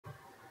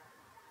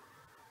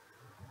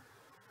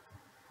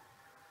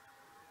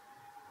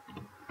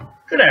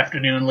Good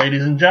afternoon,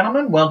 ladies and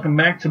gentlemen. Welcome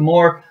back to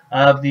more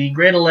of the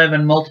grade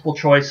 11 multiple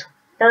choice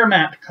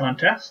Fermat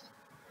contest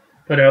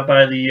put out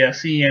by the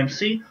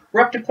CEMC. We're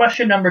up to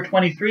question number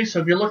 23, so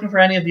if you're looking for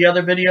any of the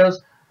other videos,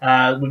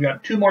 we've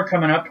got two more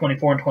coming up,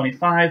 24 and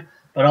 25,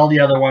 but all the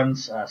other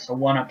ones, so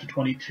 1 up to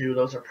 22,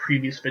 those are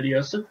previous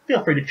videos, so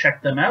feel free to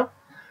check them out.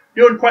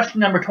 Doing question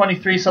number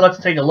 23, so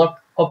let's take a look.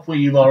 Hopefully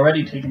you've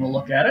already taken a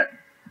look at it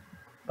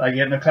by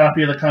getting a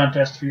copy of the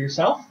contest for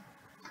yourself.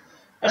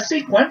 A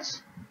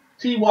sequence,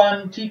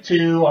 T1,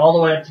 T2, all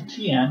the way up to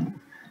Tn,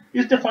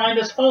 is defined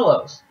as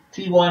follows.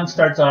 T1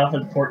 starts off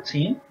at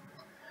 14,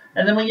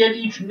 and then we get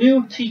each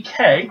new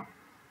Tk,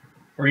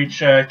 for each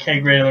k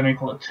greater than or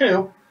equal to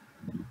 2,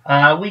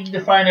 we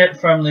define it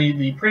from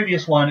the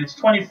previous one. It's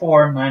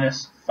 24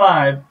 minus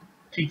 5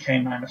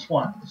 Tk minus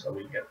 1. So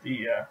we get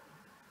the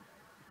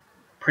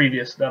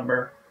previous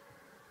number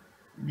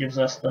gives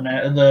us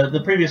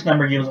the previous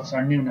number gives us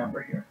our new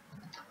number here.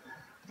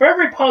 For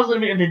every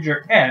positive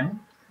integer n,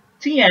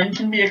 Tn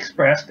can be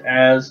expressed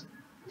as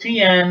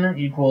Tn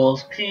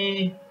equals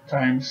p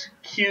times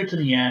q to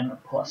the n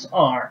plus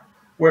r,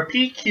 where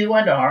p, q,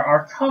 and r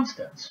are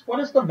constants.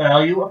 What is the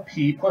value of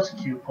p plus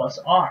q plus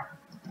r?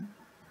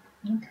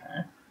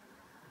 Okay.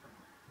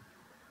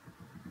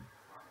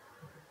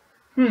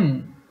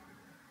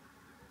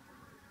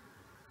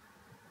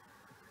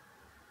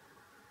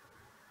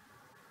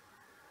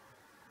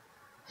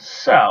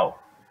 So,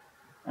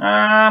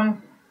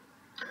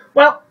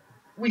 well,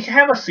 we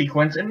have a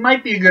sequence. It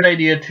might be a good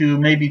idea to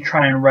maybe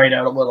try and write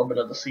out a little bit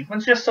of the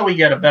sequence, just so we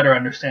get a better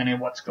understanding of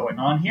what's going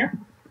on here.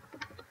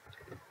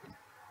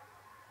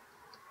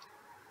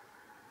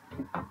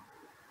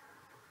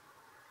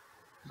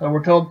 So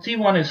we're told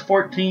T1 is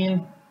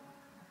 14,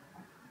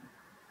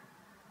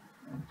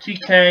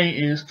 Tk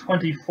is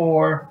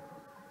 24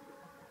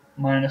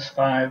 minus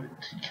 5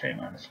 Tk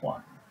minus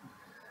 1.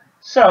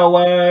 So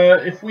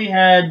if we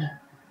had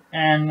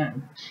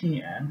n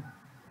Tn,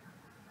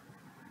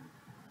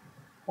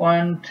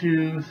 1,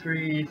 2,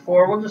 3,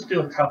 4, we'll just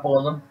do a couple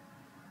of them.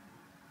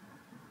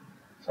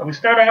 So we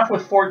start off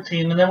with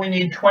 14, and then we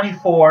need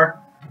 24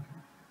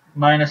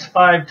 minus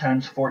 5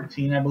 times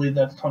 14. I believe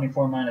that's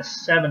 24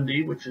 minus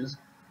 70, which is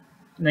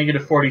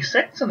negative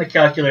 46, and the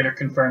calculator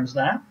confirms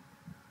that.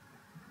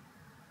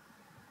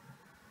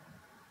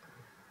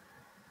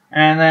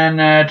 And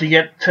then to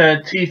get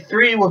to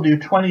T3, we'll do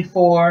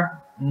 24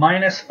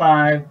 minus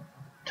 5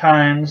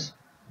 times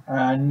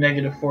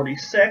negative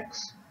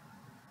 46.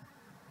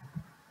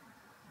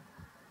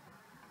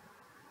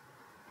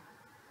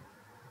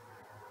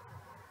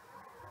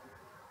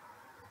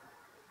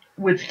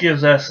 Which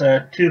gives us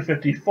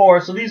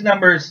 254. So these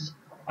numbers,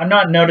 I'm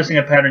not noticing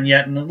a pattern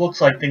yet, and it looks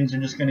like things are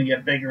just going to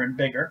get bigger and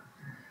bigger.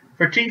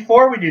 For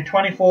T4, we do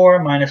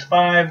 24 minus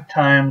 5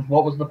 times,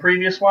 what was the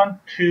previous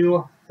one?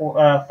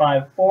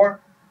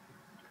 254.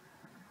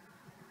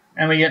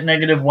 And we get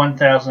negative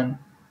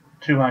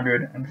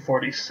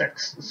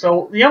 1,246.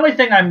 So the only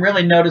thing I'm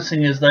really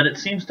noticing is that it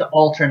seems to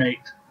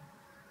alternate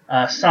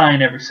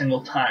sign every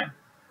single time.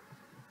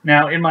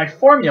 Now, in my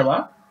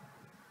formula,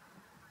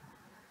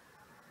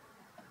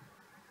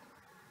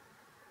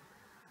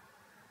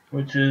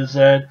 which is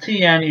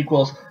Tn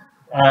equals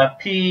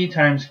p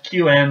times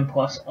Qn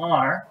plus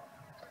r,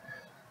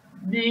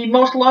 the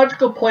most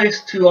logical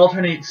place to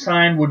alternate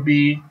sign would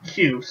be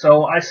Q.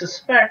 So I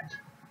suspect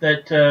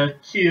that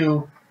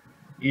Q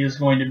is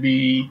going to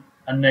be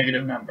a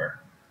negative number.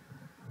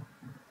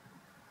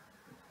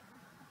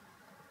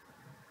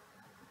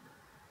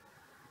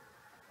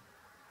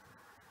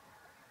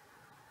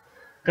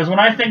 Because when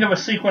I think of a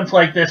sequence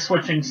like this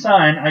switching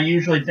sign, I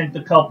usually think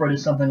the culprit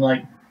is something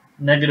like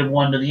negative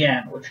 1 to the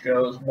n, which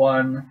goes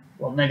 1,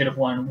 well, negative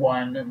 1,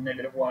 1, and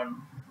negative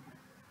 1,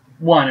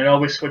 1. It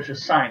always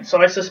switches signs. So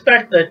I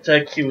suspect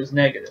that Q is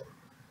negative.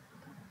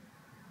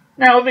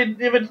 Now,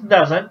 if it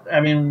doesn't, I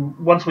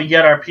mean, once we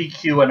get our P,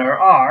 Q, and our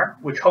R,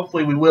 which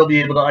hopefully we will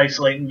be able to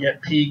isolate and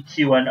get P,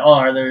 Q, and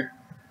R,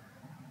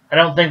 I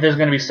don't think there's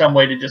going to be some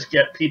way to just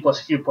get P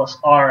plus Q plus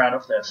R out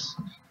of this.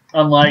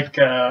 Unlike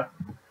the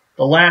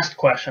last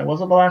question.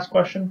 Was it the last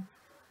question?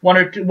 One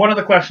of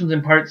the questions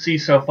in Part C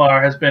so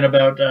far has been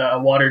about a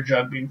water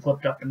jug being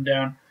flipped up and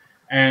down,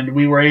 and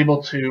we were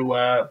able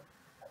to,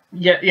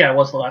 yeah, it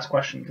was the last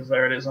question because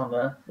there it is on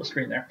the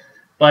screen there.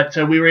 But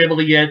we were able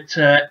to get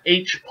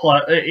h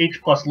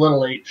plus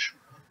little h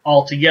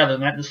all together,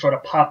 and that just sort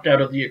of popped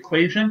out of the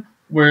equation,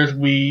 whereas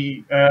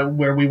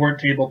where we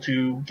weren't able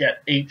to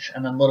get h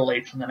and then little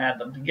h and then add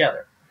them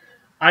together.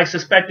 I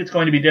suspect it's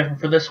going to be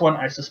different for this one.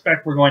 I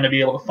suspect we're going to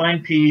be able to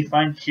find P,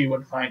 find Q,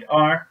 and find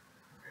R,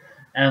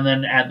 and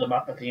then add them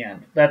up at the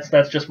end.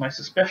 That's just my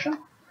suspicion.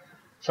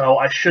 So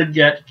I should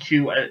get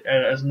Q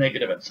as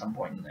negative at some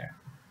point in there.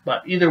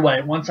 But either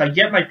way, once I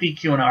get my P,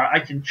 Q, and R, I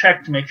can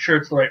check to make sure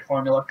it's the right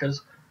formula,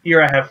 because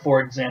here I have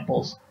 4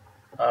 examples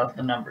of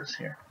the numbers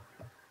here.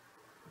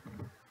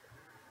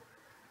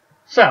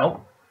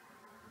 So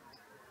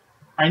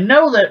I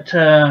know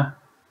that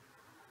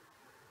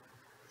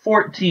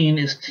 14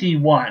 is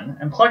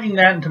T1, and plugging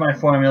that into my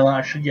formula,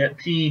 I should get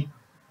P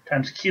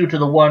times Q to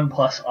the 1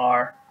 plus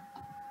R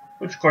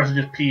which of course is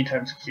just P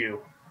times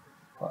Q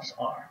plus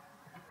R.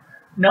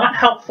 Not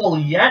helpful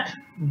yet,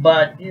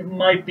 but it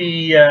might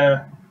be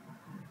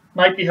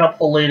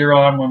helpful later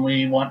on when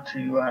we want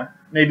to,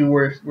 maybe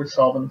we're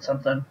solving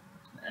something,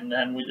 and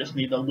then we just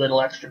need a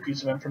little extra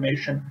piece of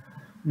information.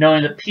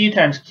 Knowing that P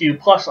times Q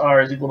plus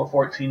R is equal to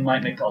 14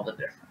 might make all the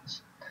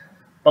difference.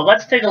 But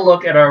let's take a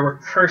look at our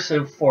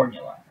recursive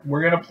formula.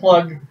 We're going to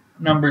plug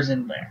numbers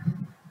in there.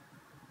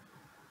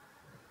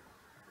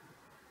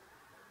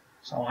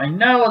 So I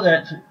know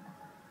that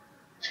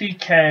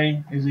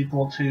TK is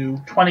equal to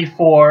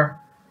 24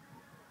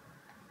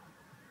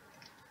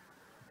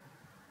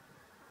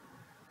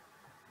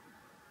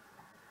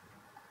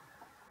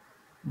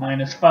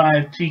 minus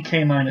 5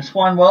 TK minus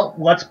 1. Well,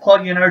 let's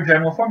plug in our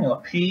general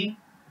formula. P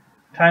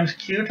times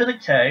Q to the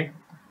K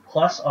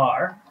plus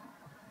R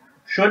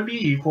should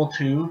be equal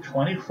to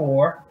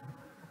 24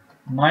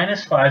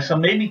 minus 5. So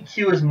maybe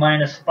Q is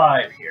minus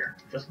 5 here.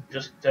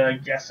 Just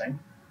guessing.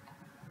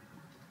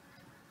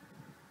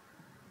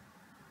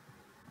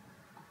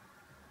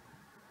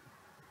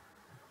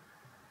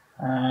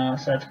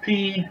 So that's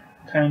P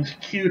times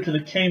Q to the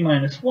K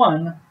minus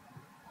 1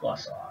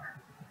 plus R.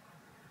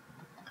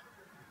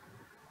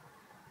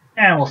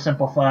 And we'll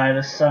simplify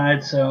this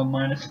side, so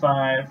minus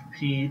 5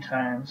 P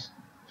times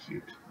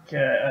Q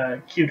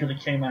to the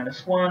K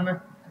minus 1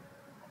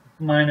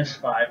 minus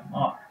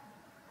 5R.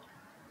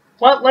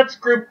 Well, let's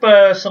group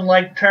some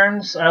like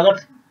terms.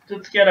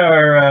 Let's get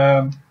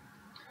our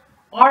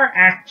R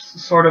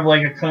acts sort of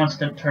like a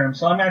constant term,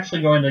 so I'm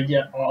actually going to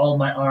get all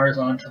my R's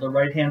onto the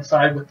right-hand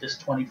side with this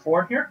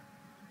 24 here.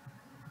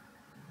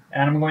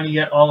 And I'm going to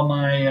get all of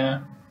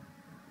my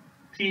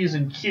P's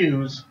and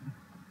Q's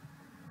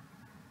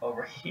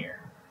over here.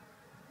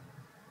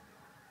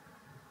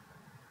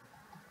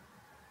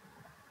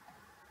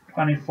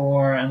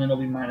 24, and then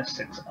it'll be minus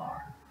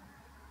 6R.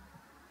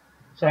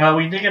 So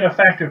we did get a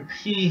factor of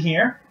P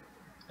here,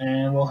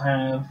 and we'll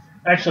have,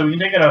 actually we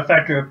did get a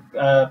factor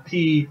of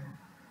P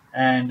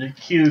and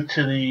Q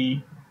to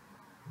the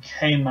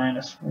K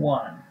minus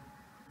 1.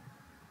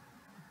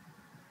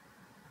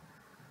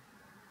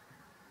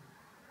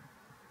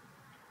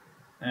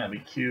 That'll be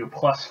Q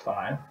plus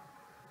 5.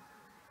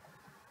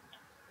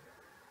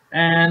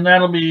 And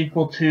that'll be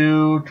equal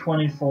to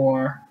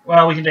 24.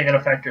 Well, we can take it a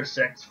factor of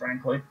 6,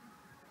 frankly.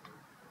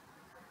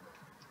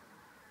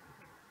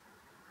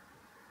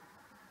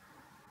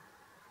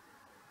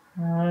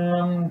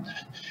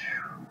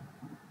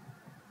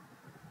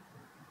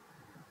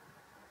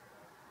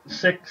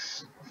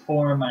 Six,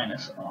 4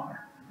 minus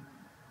R.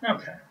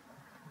 Okay.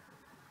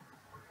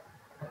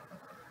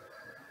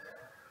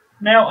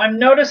 Now I'm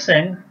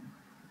noticing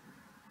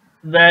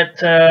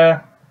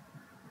that,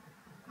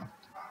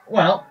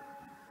 well,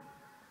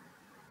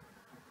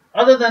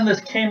 other than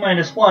this K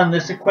minus 1,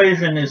 this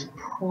equation is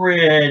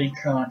pretty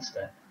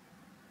constant.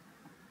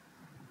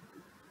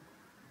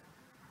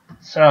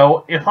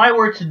 So if I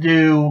were to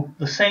do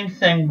the same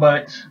thing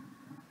but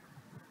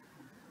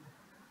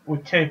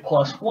with K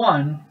plus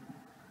 1,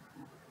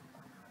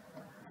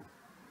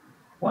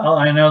 well,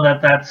 I know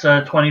that that's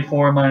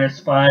 24 minus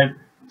 5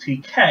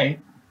 TK.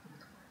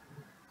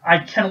 I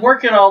can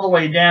work it all the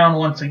way down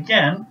once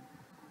again,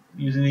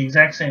 using the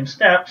exact same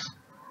steps,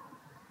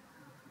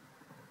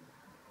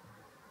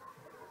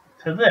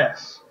 to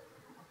this.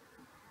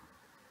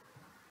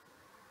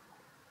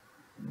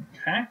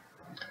 Okay.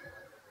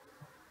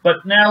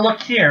 But now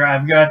look here,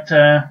 I've got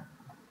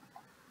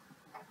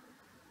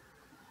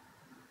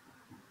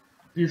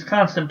these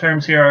constant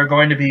terms here are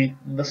going to be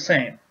the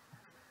same.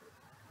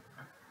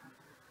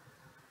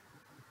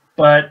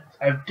 But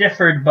I've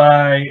differed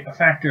by a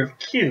factor of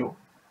Q.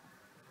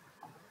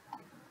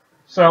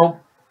 So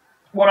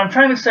what I'm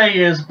trying to say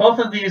is both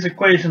of these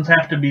equations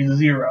have to be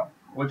 0,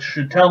 which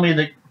should tell me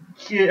that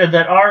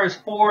that R is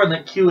 4 and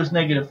that Q is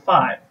negative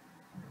 5.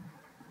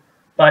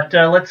 But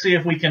let's see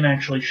if we can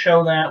actually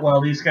show that.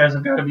 Well, these guys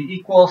have got to be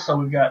equal, so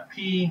we've got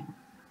P,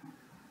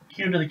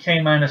 Q to the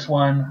K minus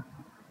 1,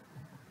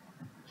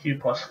 Q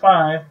plus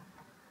 5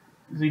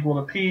 is equal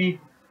to P,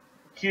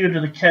 Q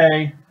to the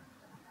K,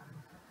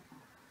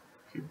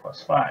 Q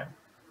plus 5.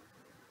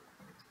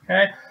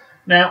 Okay.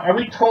 Now, are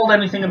we told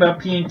anything about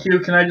P and Q?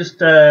 Can I just,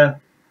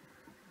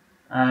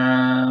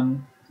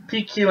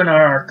 P, Q, and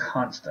R are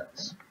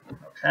constants.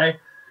 Okay.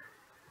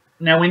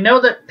 Now, we know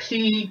that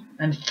P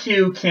and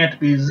Q can't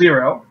be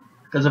 0,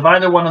 because if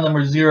either one of them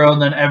are 0,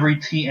 then every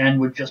Tn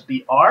would just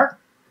be R.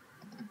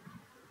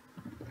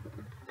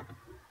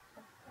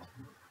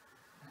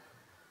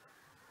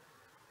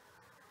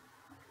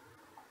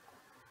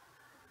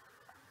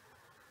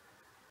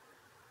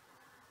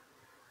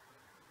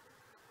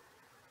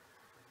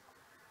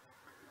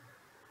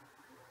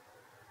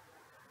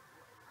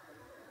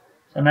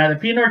 So neither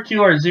P nor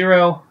Q are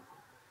 0.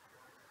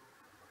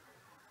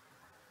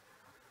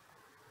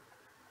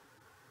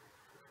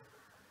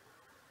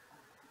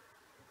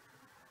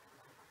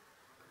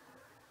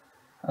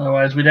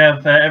 Otherwise, we'd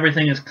have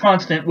everything is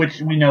constant,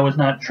 which we know is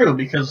not true,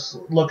 because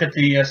look at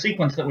the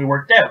sequence that we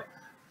worked out.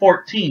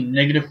 14,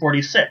 negative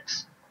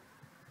 46.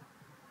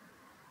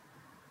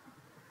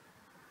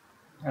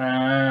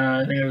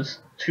 I think it was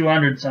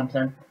 200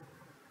 something.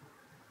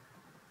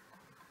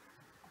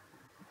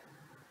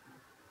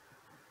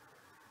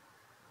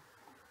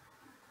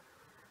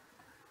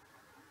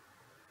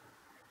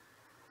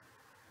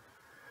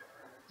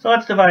 So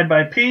let's divide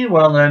by p.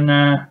 Well then,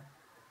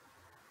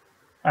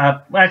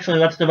 actually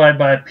let's divide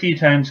by p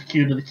times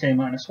q to the k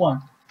minus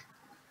 1.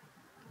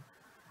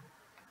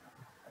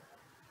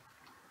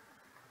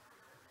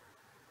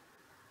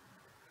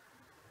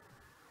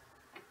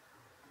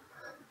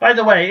 By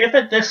the way, if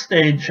at this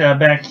stage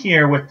back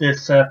here with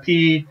this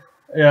p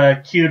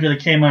q to the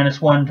k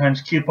minus 1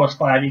 times q plus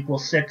 5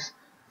 equals 6,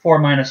 4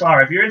 minus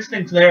r, if your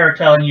instincts there are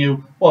telling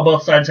you, well,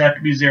 both sides have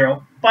to be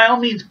 0, by all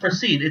means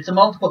proceed. It's a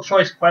multiple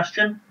choice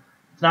question.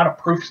 It's not a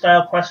proof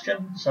style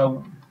question,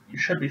 so you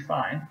should be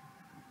fine.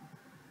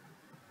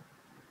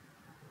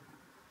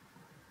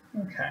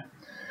 Okay.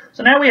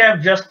 So now we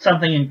have just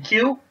something in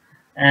q,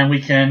 and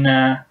we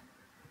can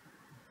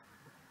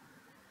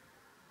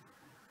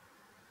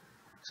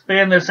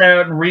expand this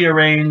out and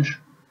rearrange,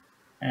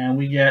 and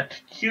we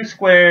get q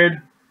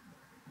squared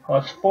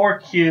plus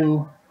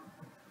 4q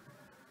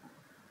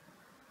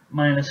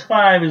minus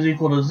 5 is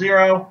equal to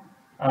 0.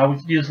 We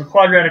could use the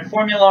quadratic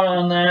formula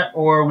on that,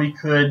 or we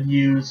could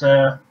use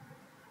just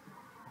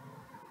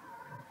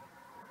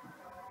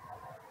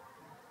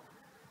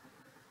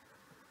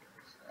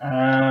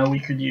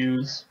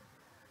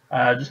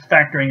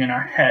factoring in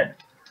our head.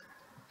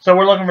 So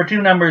we're looking for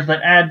two numbers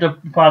that add to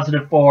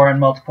positive 4 and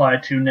multiply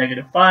to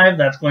negative 5.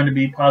 That's going to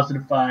be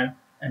positive 5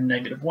 and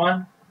negative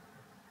 1.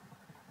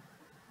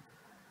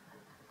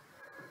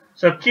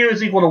 So q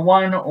is equal to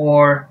 1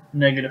 or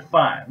negative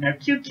 5. Now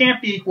q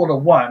can't be equal to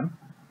 1.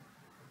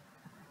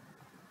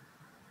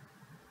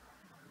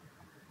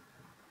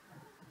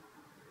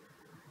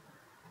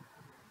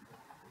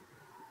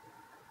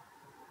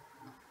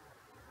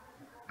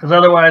 Because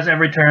otherwise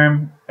every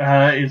term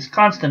is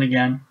constant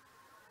again.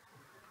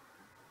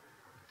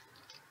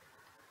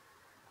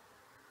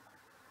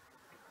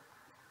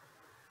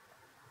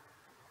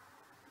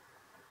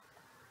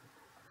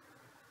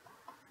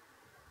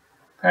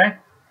 Okay?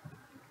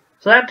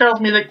 So that tells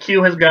me that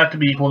q has got to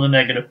be equal to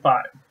negative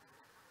 5.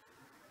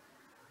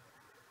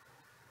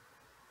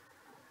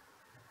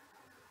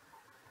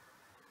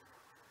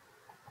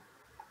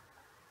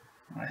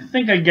 I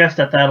think I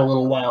guessed at that a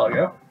little while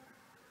ago.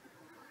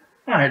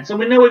 Alright, so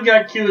we know we've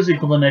got q is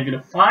equal to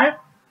negative 5.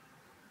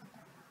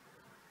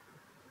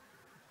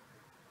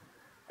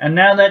 And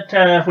now that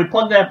if we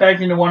plug that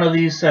back into one of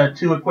these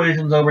two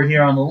equations over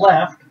here on the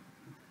left,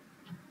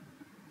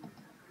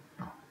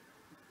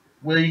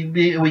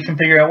 we can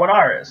figure out what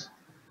r is.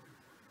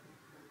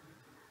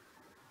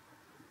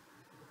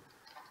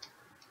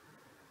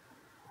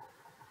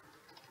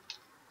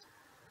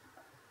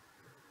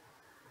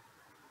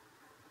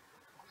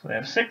 So we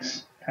have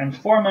 6 times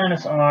 4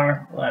 minus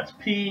r, well that's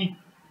p,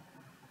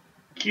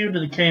 q to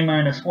the k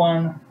minus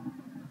 1,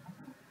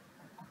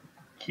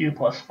 q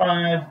plus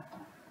 5,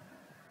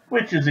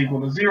 which is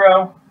equal to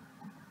 0.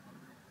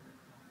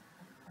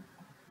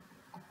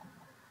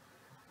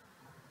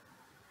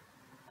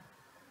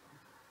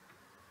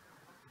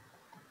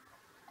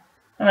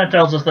 And that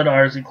tells us that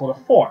r is equal to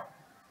 4.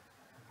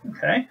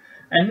 Okay,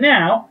 and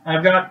now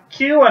I've got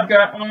q, I've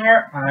got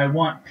r, I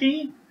want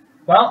p.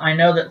 Well, I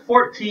know that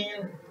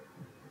 14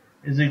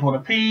 is equal to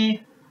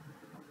p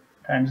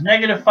times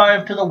negative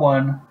 5 to the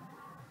 1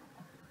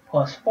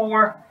 plus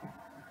 4.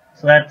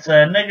 So that's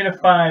negative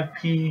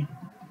 5p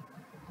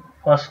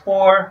plus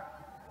 4.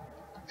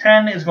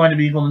 10 is going to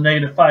be equal to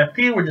negative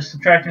 5p. We're just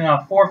subtracting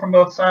off 4 from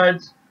both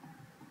sides.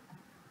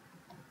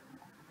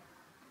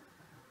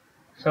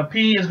 So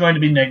p is going to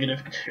be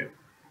negative 2.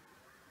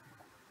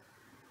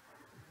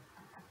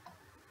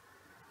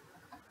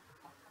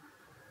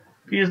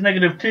 P is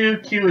negative 2,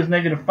 q is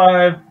negative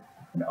 5,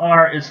 and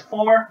r is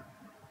 4.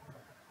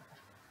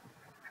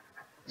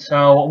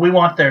 So we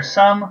want their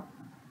sum.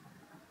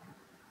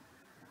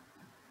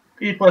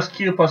 P plus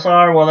q plus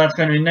r, well that's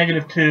going to be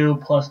negative 2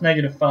 plus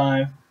negative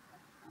 5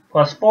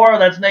 plus 4.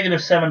 That's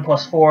negative 7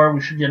 plus 4.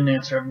 We should get an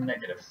answer of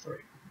negative 3.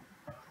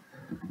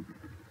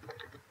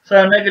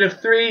 So negative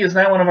 3, is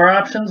that one of our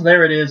options?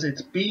 There it is,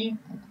 it's B.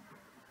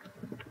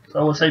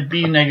 So we'll say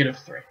B negative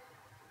 3.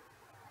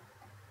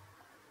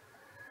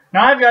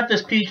 Now I've got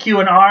this P, Q,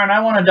 and R, and I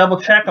want to double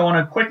check. I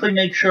want to quickly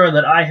make sure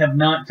that I have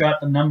not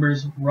got the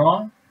numbers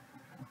wrong.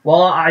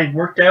 Well, I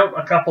worked out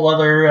a couple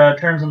other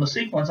terms in the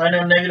sequence. I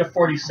know negative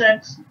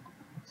 46, so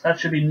that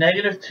should be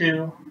negative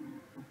 2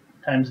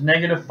 times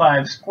negative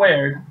 5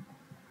 squared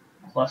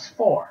plus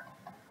 4.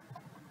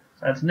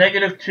 So that's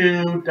negative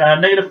 2,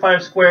 negative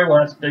 5 squared, well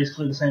that's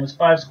basically the same as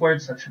 5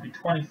 squared, so that should be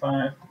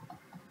 25.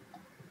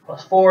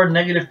 Plus 4,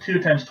 negative 2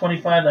 times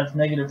 25, that's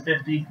negative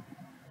 50.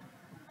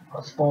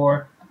 Plus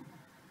 4,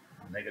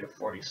 negative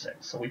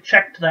 46. So we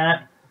checked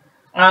that.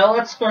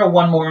 Let's throw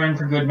one more in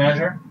for good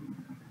measure.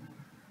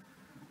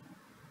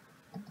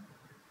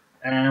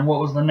 And what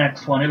was the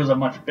next one? It was a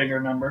much bigger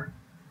number.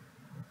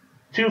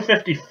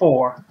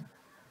 254.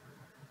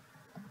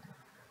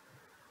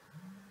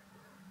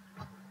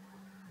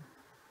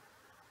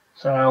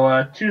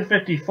 So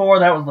 254,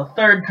 that was the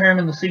third term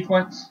in the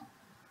sequence.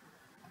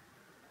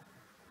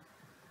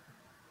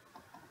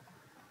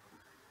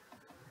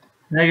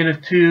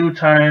 -2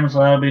 times,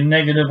 that'll be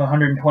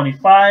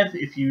 -125.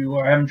 If you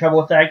are having trouble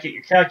with that, get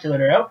your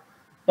calculator out.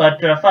 But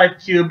 5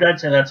 cubed, I'd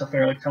say that's a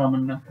fairly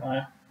common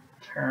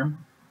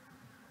term,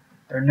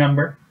 or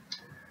number.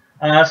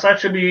 So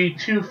that should be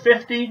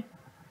 250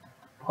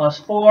 plus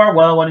 4.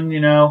 Well, what do you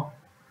know?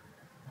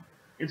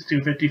 It's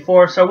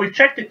 254. So we've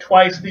checked it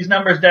twice. These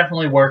numbers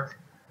definitely work.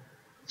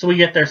 So we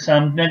get their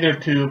sum,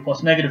 -2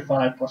 plus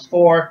 -5 plus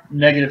 4,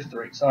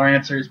 -3. So our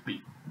answer is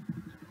B.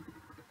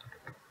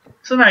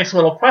 It's a nice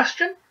little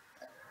question.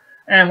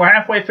 And we're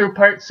halfway through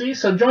part C,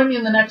 so join me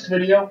in the next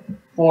video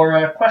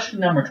for question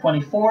number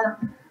 24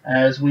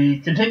 as we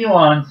continue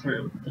on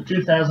through the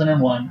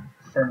 2001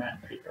 Fermat.